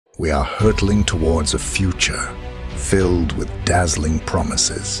We are hurtling towards a future filled with dazzling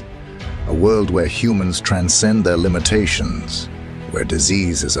promises. A world where humans transcend their limitations, where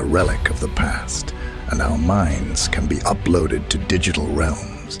disease is a relic of the past, and our minds can be uploaded to digital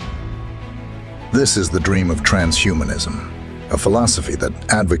realms. This is the dream of transhumanism, a philosophy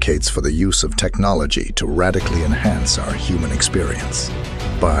that advocates for the use of technology to radically enhance our human experience.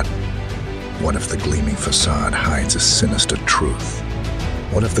 But what if the gleaming facade hides a sinister truth?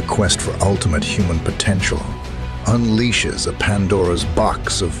 What if the quest for ultimate human potential unleashes a Pandora's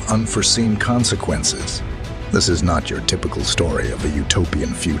box of unforeseen consequences? This is not your typical story of a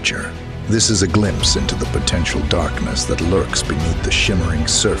utopian future. This is a glimpse into the potential darkness that lurks beneath the shimmering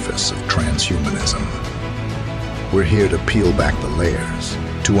surface of transhumanism. We're here to peel back the layers,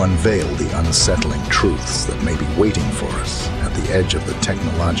 to unveil the unsettling truths that may be waiting for us at the edge of the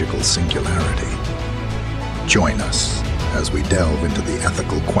technological singularity. Join us as we delve into the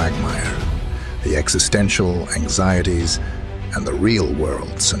ethical quagmire, the existential anxieties, and the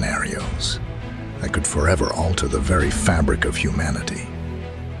real-world scenarios that could forever alter the very fabric of humanity.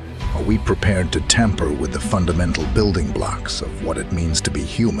 Are we prepared to tamper with the fundamental building blocks of what it means to be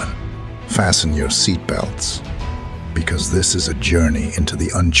human? Fasten your seatbelts, because this is a journey into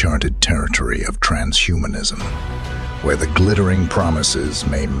the uncharted territory of transhumanism, where the glittering promises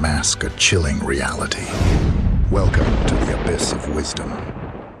may mask a chilling reality. Welcome to the abyss of wisdom.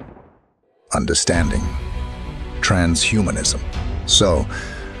 Understanding transhumanism. So,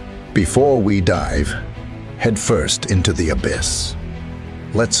 before we dive headfirst into the abyss,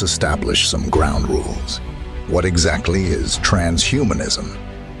 let's establish some ground rules. What exactly is transhumanism?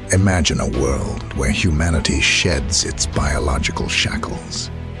 Imagine a world where humanity sheds its biological shackles.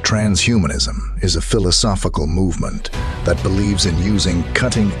 Transhumanism is a philosophical movement that believes in using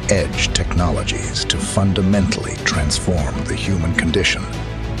cutting-edge technologies to fundamentally transform the human condition.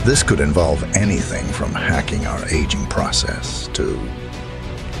 This could involve anything from hacking our aging process to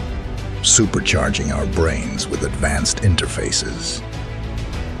supercharging our brains with advanced interfaces.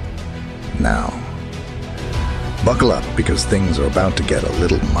 Now, buckle up because things are about to get a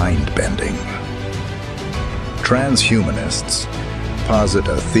little mind-bending. Transhumanists posit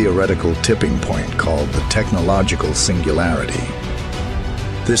a theoretical tipping point called the technological singularity.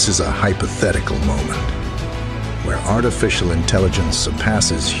 This is a hypothetical moment where artificial intelligence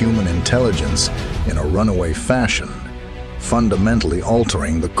surpasses human intelligence in a runaway fashion, fundamentally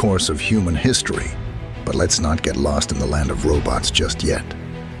altering the course of human history. But let's not get lost in the land of robots just yet.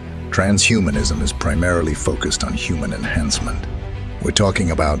 Transhumanism is primarily focused on human enhancement. We're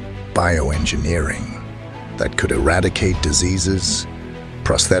talking about bioengineering that could eradicate diseases,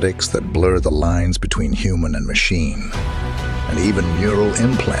 prosthetics that blur the lines between human and machine, and even neural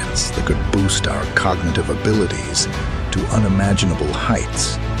implants that could boost our cognitive abilities to unimaginable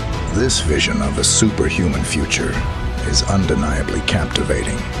heights. This vision of a superhuman future is undeniably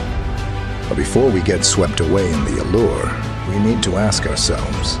captivating. But before we get swept away in the allure, we need to ask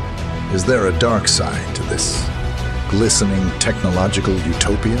ourselves, is there a dark side to this glistening technological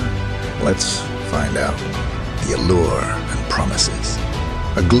utopia? Let's find out. The allure and promises.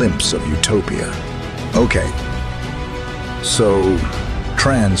 A glimpse of utopia. Okay, so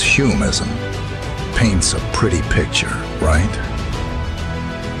transhumanism paints a pretty picture, right?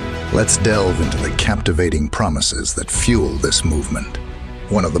 Let's delve into the captivating promises that fuel this movement.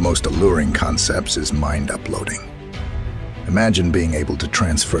 One of the most alluring concepts is mind uploading. Imagine being able to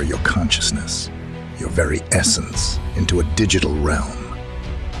transfer your consciousness, your very essence, into a digital realm.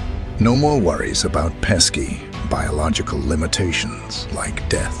 No more worries about pesky biological limitations like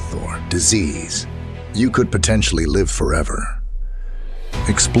death or disease. You could potentially live forever,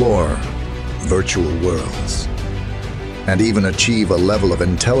 explore virtual worlds, and even achieve a level of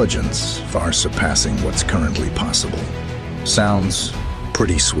intelligence far surpassing what's currently possible. Sounds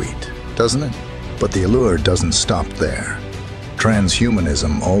pretty sweet, doesn't it? But the allure doesn't stop there.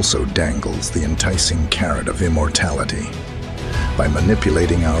 Transhumanism also dangles the enticing carrot of immortality. By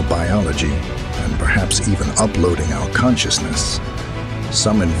manipulating our biology and perhaps even uploading our consciousness,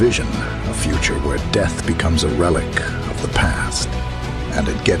 some envision a future where death becomes a relic of the past. And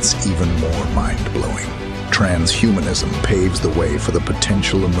it gets even more mind-blowing. Transhumanism paves the way for the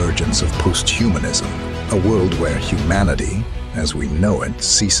potential emergence of posthumanism, a world where humanity, as we know it,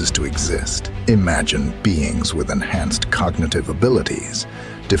 ceases to exist. Imagine beings with enhanced cognitive abilities,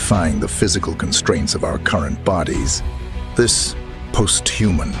 defying the physical constraints of our current bodies. This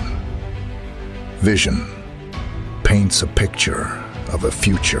post-human vision paints a picture of a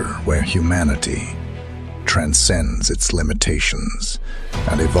future where humanity transcends its limitations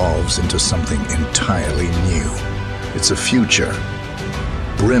and evolves into something entirely new. It's a future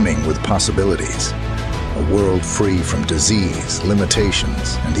brimming with possibilities. A world free from disease,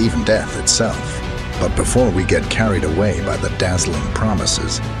 limitations, and even death itself. But before we get carried away by the dazzling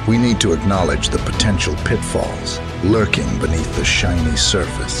promises, we need to acknowledge the potential pitfalls lurking beneath the shiny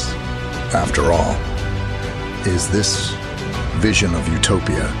surface. After all, is this vision of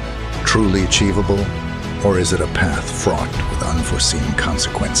utopia truly achievable, or is it a path fraught with unforeseen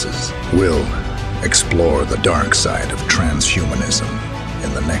consequences? We'll explore the dark side of transhumanism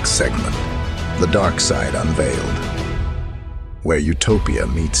in the next segment, The Dark Side Unveiled, where utopia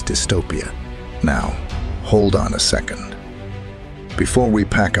meets dystopia. Now, hold on a second. Before we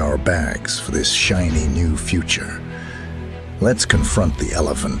pack our bags for this shiny new future, let's confront the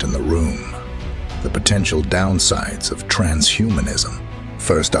elephant in the room, the potential downsides of transhumanism.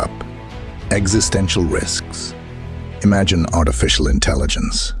 First up, existential risks. Imagine artificial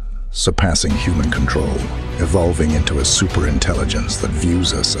intelligence, surpassing human control, evolving into a superintelligence that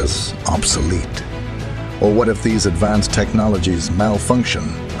views us as obsolete. Or what if these advanced technologies malfunction,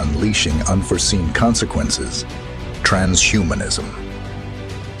 unleashing unforeseen consequences? Transhumanism,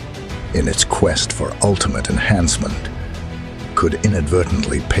 in its quest for ultimate enhancement, could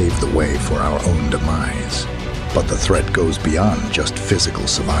inadvertently pave the way for our own demise. But the threat goes beyond just physical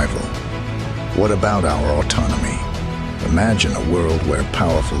survival. What about our autonomy? Imagine a world where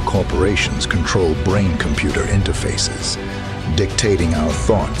powerful corporations control brain-computer interfaces, dictating our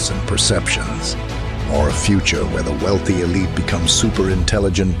thoughts and perceptions. Or a future where the wealthy elite become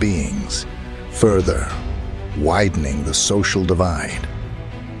super-intelligent beings, further widening the social divide.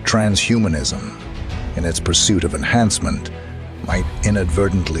 Transhumanism, in its pursuit of enhancement, might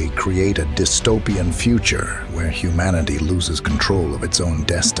inadvertently create a dystopian future where humanity loses control of its own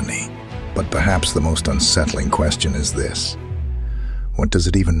destiny. But perhaps the most unsettling question is this: what does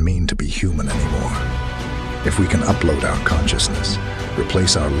it even mean to be human anymore? If we can upload our consciousness,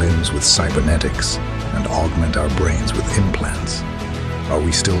 replace our limbs with cybernetics, and augment our brains with implants, are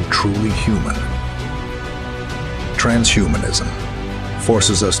we still truly human? Transhumanism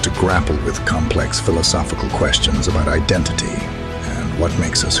forces us to grapple with complex philosophical questions about identity and what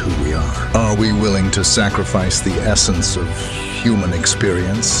makes us who we are. Are we willing to sacrifice the essence of human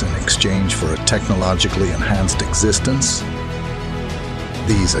experience in exchange for a technologically enhanced existence?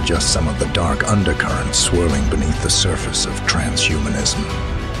 These are just some of the dark undercurrents swirling beneath the surface of transhumanism.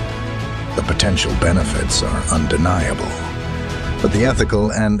 The potential benefits are undeniable, but the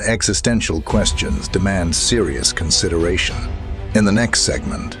ethical and existential questions demand serious consideration. In the next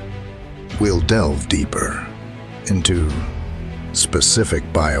segment, we'll delve deeper into specific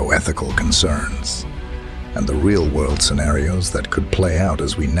bioethical concerns and the real-world scenarios that could play out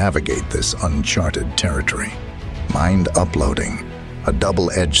as we navigate this uncharted territory. Mind uploading, a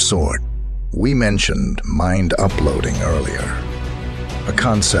double-edged sword. We mentioned mind uploading earlier, a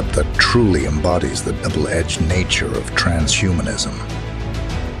concept that truly embodies the double-edged nature of transhumanism.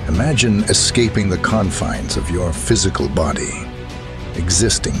 Imagine escaping the confines of your physical body,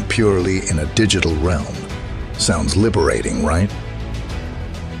 existing purely in a digital realm. Sounds liberating, right?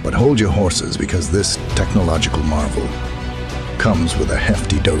 But hold your horses, because this technological marvel comes with a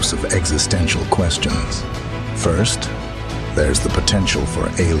hefty dose of existential questions. First, there's the potential for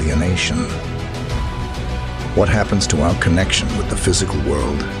alienation. What happens to our connection with the physical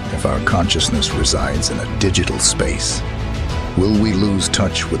world if our consciousness resides in a digital space? Will we lose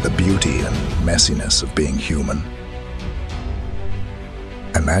touch with the beauty and messiness of being human?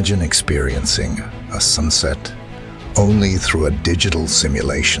 Imagine experiencing a sunset only through a digital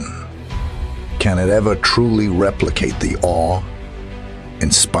simulation. Can it ever truly replicate the awe,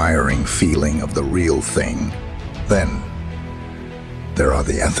 inspiring feeling of the real thing? Then, there are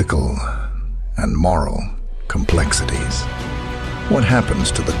the ethical and moral complexities. What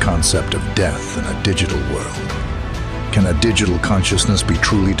happens to the concept of death in a digital world? Can a digital consciousness be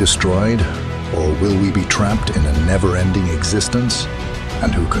truly destroyed, or will we be trapped in a never-ending existence?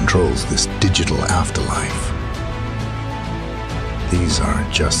 And who controls this digital afterlife? These are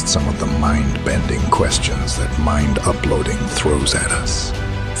just some of the mind-bending questions that mind uploading throws at us.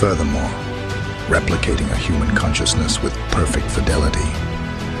 Furthermore, replicating a human consciousness with perfect fidelity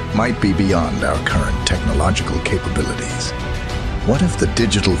might be beyond our current technological capabilities. What if the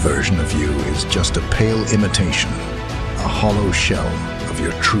digital version of you is just a pale imitation, a hollow shell of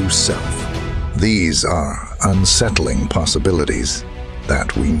your true self? These are unsettling possibilities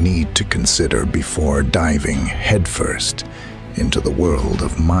that we need to consider before diving headfirst into the world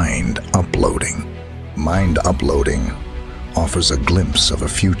of mind uploading. Mind uploading offers a glimpse of a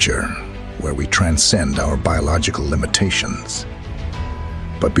future where we transcend our biological limitations.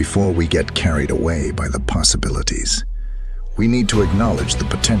 But before we get carried away by the possibilities, we need to acknowledge the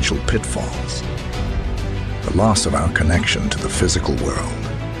potential pitfalls. The loss of our connection to the physical world,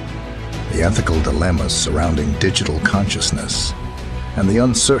 the ethical dilemmas surrounding digital consciousness, and the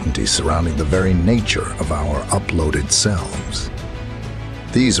uncertainty surrounding the very nature of our uploaded selves.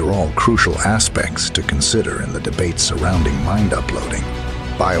 These are all crucial aspects to consider in the debate surrounding mind uploading,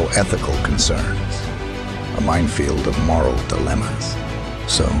 bioethical concerns, a minefield of moral dilemmas.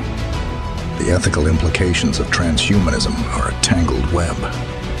 So, the ethical implications of transhumanism are a tangled web.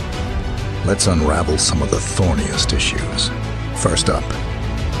 Let's unravel some of the thorniest issues. First up,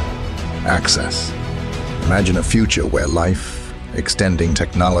 access. Imagine a future where life-extending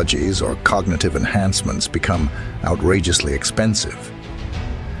technologies or cognitive enhancements become outrageously expensive.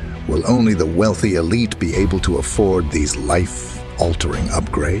 Will only the wealthy elite be able to afford these life-altering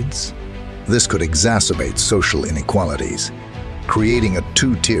upgrades? This could exacerbate social inequalities, creating a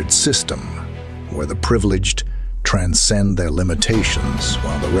two-tiered system where the privileged transcend their limitations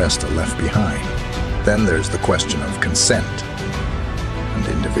while the rest are left behind. Then there's the question of consent and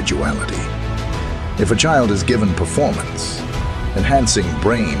individuality. If a child is given performance-enhancing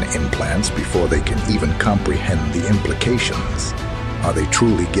brain implants before they can even comprehend the implications, are they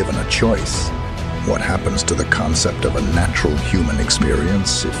truly given a choice? What happens to the concept of a natural human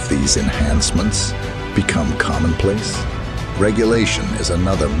experience if these enhancements become commonplace? Regulation is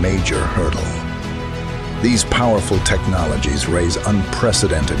another major hurdle. These powerful technologies raise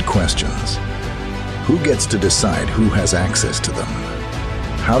unprecedented questions. Who gets to decide who has access to them?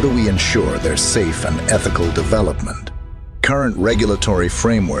 How do we ensure their safe and ethical development? Current regulatory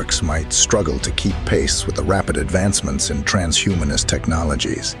frameworks might struggle to keep pace with the rapid advancements in transhumanist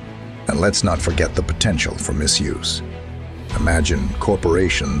technologies. And let's not forget the potential for misuse. Imagine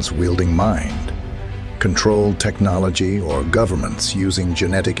corporations wielding mind-controlled technology or governments using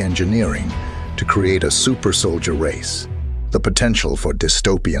genetic engineering to create a super soldier race. The potential for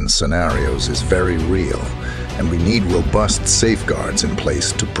dystopian scenarios is very real, and we need robust safeguards in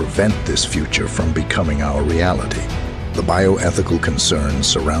place to prevent this future from becoming our reality. The bioethical concerns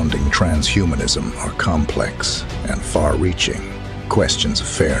surrounding transhumanism are complex and far-reaching. Questions of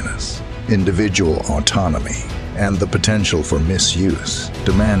fairness, individual autonomy, and the potential for misuse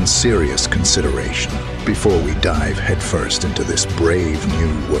demand serious consideration before we dive headfirst into this brave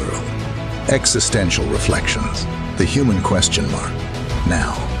new world. Existential reflections, the human question mark.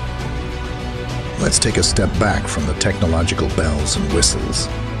 Now, let's take a step back from the technological bells and whistles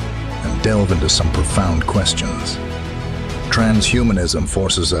and delve into some profound questions. Transhumanism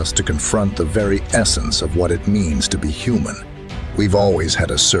forces us to confront the very essence of what it means to be human. We've always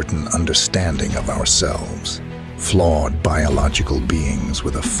had a certain understanding of ourselves, flawed biological beings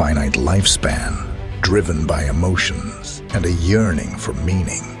with a finite lifespan, driven by emotions and a yearning for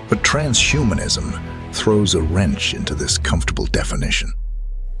meaning. But transhumanism throws a wrench into this comfortable definition.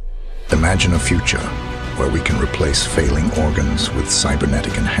 Imagine a future where we can replace failing organs with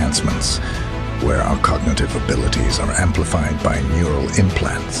cybernetic enhancements, where our cognitive abilities are amplified by neural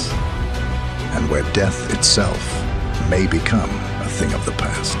implants, and where death itself may become a thing of the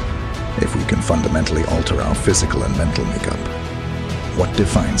past. If we can fundamentally alter our physical and mental makeup, what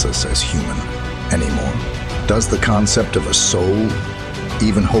defines us as human anymore? Does the concept of a soul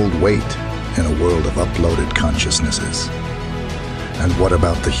even hold weight in a world of uploaded consciousnesses? And what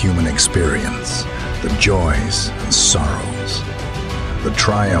about the human experience, the joys and sorrows, the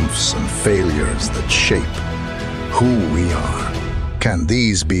triumphs and failures that shape who we are? Can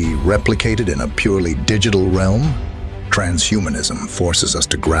these be replicated in a purely digital realm? Transhumanism forces us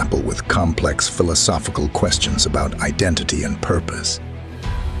to grapple with complex philosophical questions about identity and purpose.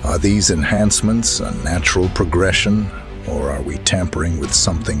 Are these enhancements a natural progression, or are we tampering with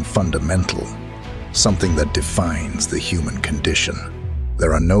something fundamental, something that defines the human condition?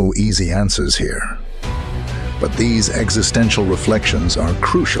 There are no easy answers here, but these existential reflections are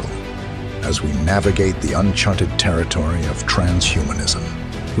crucial as we navigate the uncharted territory of transhumanism.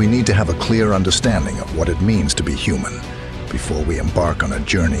 We need to have a clear understanding of what it means to be human before we embark on a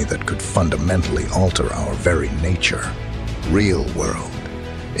journey that could fundamentally alter our very nature. Real world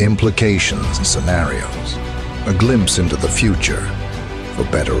implications and scenarios, a glimpse into the future, for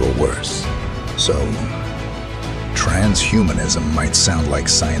better or worse. So, transhumanism might sound like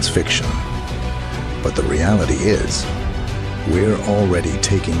science fiction, but the reality is, we're already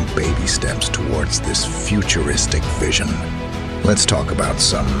taking baby steps towards this futuristic vision. Let's talk about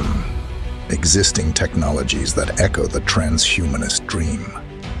some existing technologies that echo the transhumanist dream.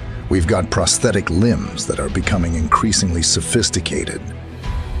 We've got prosthetic limbs that are becoming increasingly sophisticated,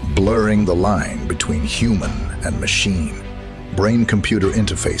 blurring the line between human and machine. Brain-computer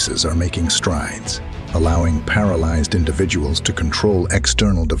interfaces are making strides, allowing paralyzed individuals to control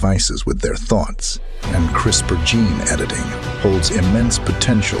external devices with their thoughts. And CRISPR gene editing holds immense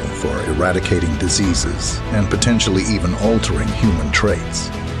potential for eradicating diseases and potentially even altering human traits.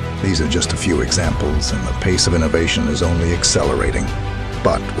 These are just a few examples, and the pace of innovation is only accelerating.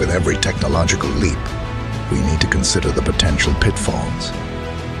 But with every technological leap, we need to consider the potential pitfalls.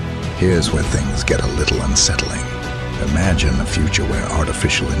 Here's where things get a little unsettling. Imagine a future where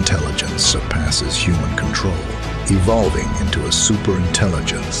artificial intelligence surpasses human control, evolving into a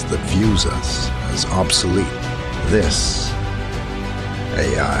superintelligence that views us as obsolete. This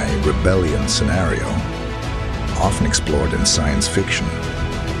AI rebellion scenario, often explored in science fiction,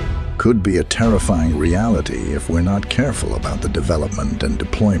 could be a terrifying reality if we're not careful about the development and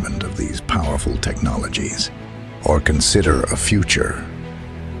deployment of these powerful technologies. Or consider a future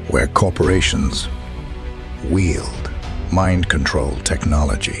where corporations wield mind control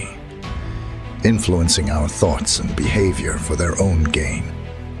technology, influencing our thoughts and behavior for their own gain.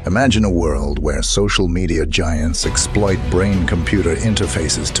 Imagine a world where social media giants exploit brain-computer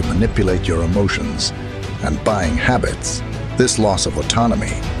interfaces to manipulate your emotions and buying habits. This loss of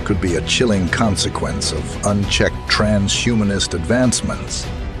autonomy could be a chilling consequence of unchecked transhumanist advancements.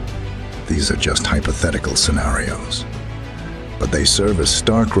 These are just hypothetical scenarios, but they serve as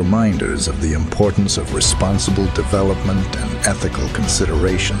stark reminders of the importance of responsible development and ethical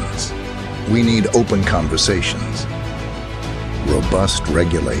considerations. We need open conversations, robust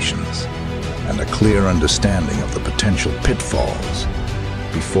regulations, and a clear understanding of the potential pitfalls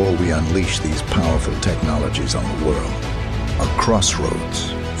before we unleash these powerful technologies on the world. A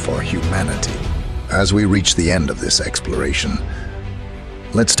crossroads for humanity. As we reach the end of this exploration,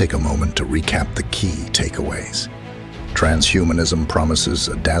 let's take a moment to recap the key takeaways. Transhumanism promises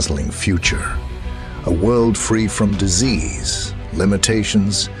a dazzling future, a world free from disease,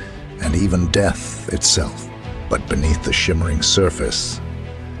 limitations, and even death itself. But beneath the shimmering surface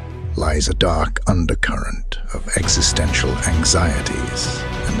lies a dark undercurrent of existential anxieties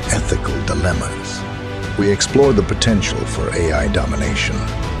and ethical dilemmas. We explore the potential for AI domination,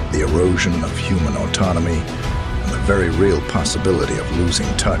 the erosion of human autonomy, and the very real possibility of losing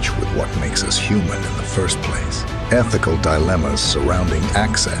touch with what makes us human in the first place. Ethical dilemmas surrounding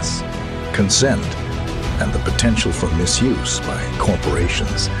access, consent, and the potential for misuse by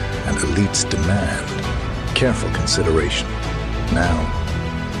corporations and elites demand careful consideration. Now,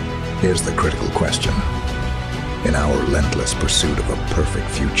 here's the critical question. In our relentless pursuit of a perfect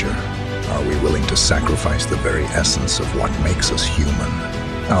future, are we willing to sacrifice the very essence of what makes us human?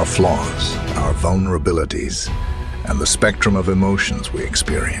 Our flaws, our vulnerabilities, and the spectrum of emotions we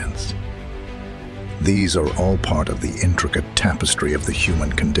experience. These are all part of the intricate tapestry of the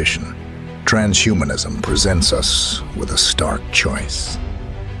human condition. Transhumanism presents us with a stark choice.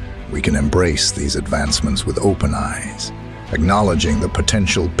 We can embrace these advancements with open eyes, acknowledging the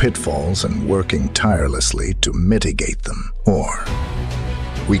potential pitfalls and working tirelessly to mitigate them. Or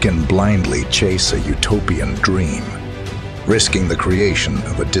we can blindly chase a utopian dream, risking the creation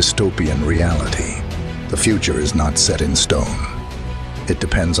of a dystopian reality. The future is not set in stone. It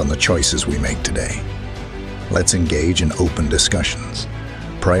depends on the choices we make today. Let's engage in open discussions,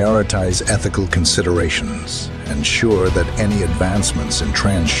 prioritize ethical considerations, ensure that any advancements in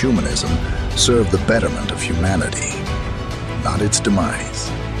transhumanism serve the betterment of humanity, not its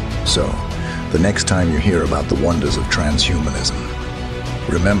demise. So, the next time you hear about the wonders of transhumanism,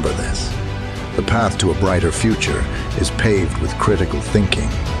 remember this: the path to a brighter future is paved with critical thinking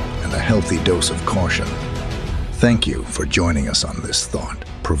and a healthy dose of caution. Thank you for joining us on this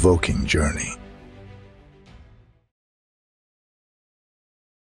thought-provoking journey.